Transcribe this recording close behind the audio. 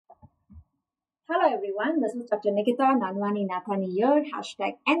Hello everyone, this is Dr. Nikita Nanwani here,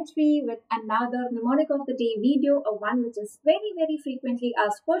 hashtag N3 with another mnemonic of the day video, a one which is very frequently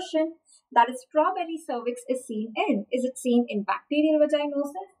asked question, that is strawberry cervix is seen in. Is it seen in bacterial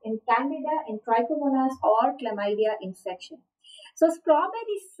vaginosis, in candida, in trichomonas or chlamydia infection? So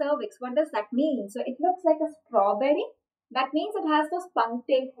strawberry cervix, what does that mean? So it looks like a strawberry. That means it has those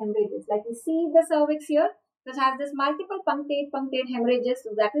punctate hemorrhages. Like you see the cervix here, that has this multiple punctate hemorrhages. So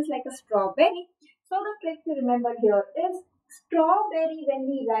that is like a strawberry. So the trick to remember here is strawberry, when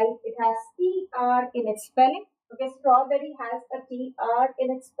we write, it has TR in its spelling. Okay, strawberry has a TR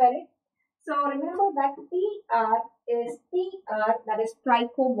in its spelling. So remember that TR is TR, that is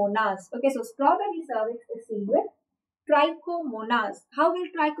trichomonas. Okay, so strawberry cervix is seen with Trichomonas. How will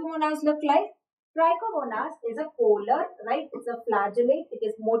trichomonas look like? Trichomonas is a polar, right? It's a flagellate. It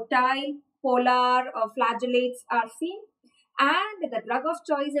is motile, polar, flagellates are seen. And the drug of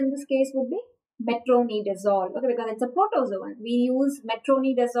choice in this case would be metronidazole. Okay, because it's a protozoan. We use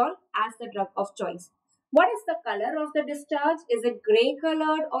metronidazole as the drug of choice. What is the color of the discharge? Is it gray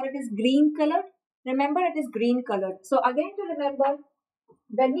colored or it is green colored? Remember, it is green colored. So again, to remember,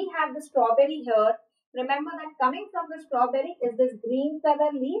 when we have the strawberry here, remember that coming from the strawberry is this green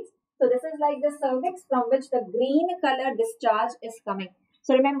color leaves. So this is like the cervix from which the green color discharge is coming.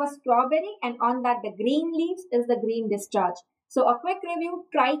 So remember strawberry, and on that the green leaves is the green discharge. So a quick review,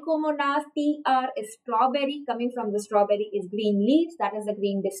 trichomonas TR is strawberry, coming from the strawberry is green leaves, that is the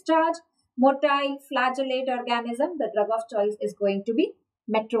green discharge. Motile flagellate organism, the drug of choice is going to be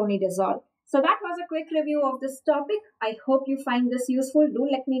metronidazole. So that was a quick review of this topic. I hope you find this useful. Do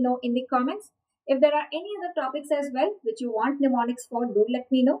let me know in the comments. If there are any other topics as well which you want mnemonics for, do let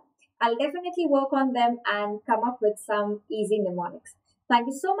me know. I'll definitely work on them and come up with some easy mnemonics. Thank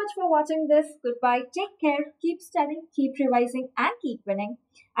you so much for watching this. Goodbye. Take care. Keep studying, keep revising and keep winning.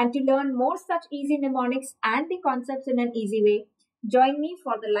 And to learn more such easy mnemonics and the concepts in an easy way, join me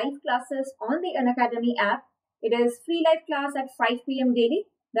for the live classes on the Unacademy app. It is free live class at 5 p.m. daily.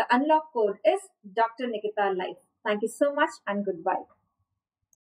 The unlock code is Dr. Nikita Live. Thank you so much and goodbye.